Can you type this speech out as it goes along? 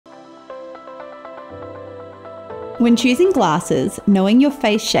When choosing glasses, knowing your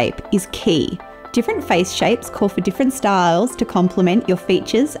face shape is key. Different face shapes call for different styles to complement your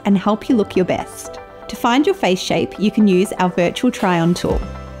features and help you look your best. To find your face shape, you can use our virtual try-on tool.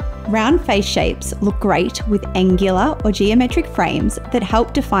 Round face shapes look great with angular or geometric frames that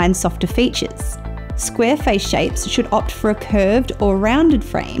help define softer features. Square face shapes should opt for a curved or rounded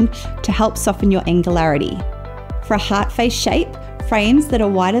frame to help soften your angularity. For a heart face shape, frames that are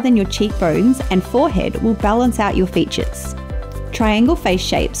wider than your cheekbones and forehead will balance out your features. Triangle face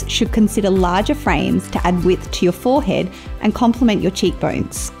shapes should consider larger frames to add width to your forehead and complement your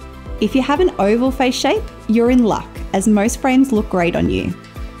cheekbones. If you have an oval face shape, you're in luck, as most frames look great on you.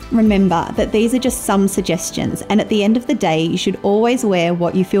 Remember that these are just some suggestions, and at the end of the day, you should always wear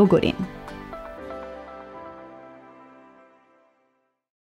what you feel good in.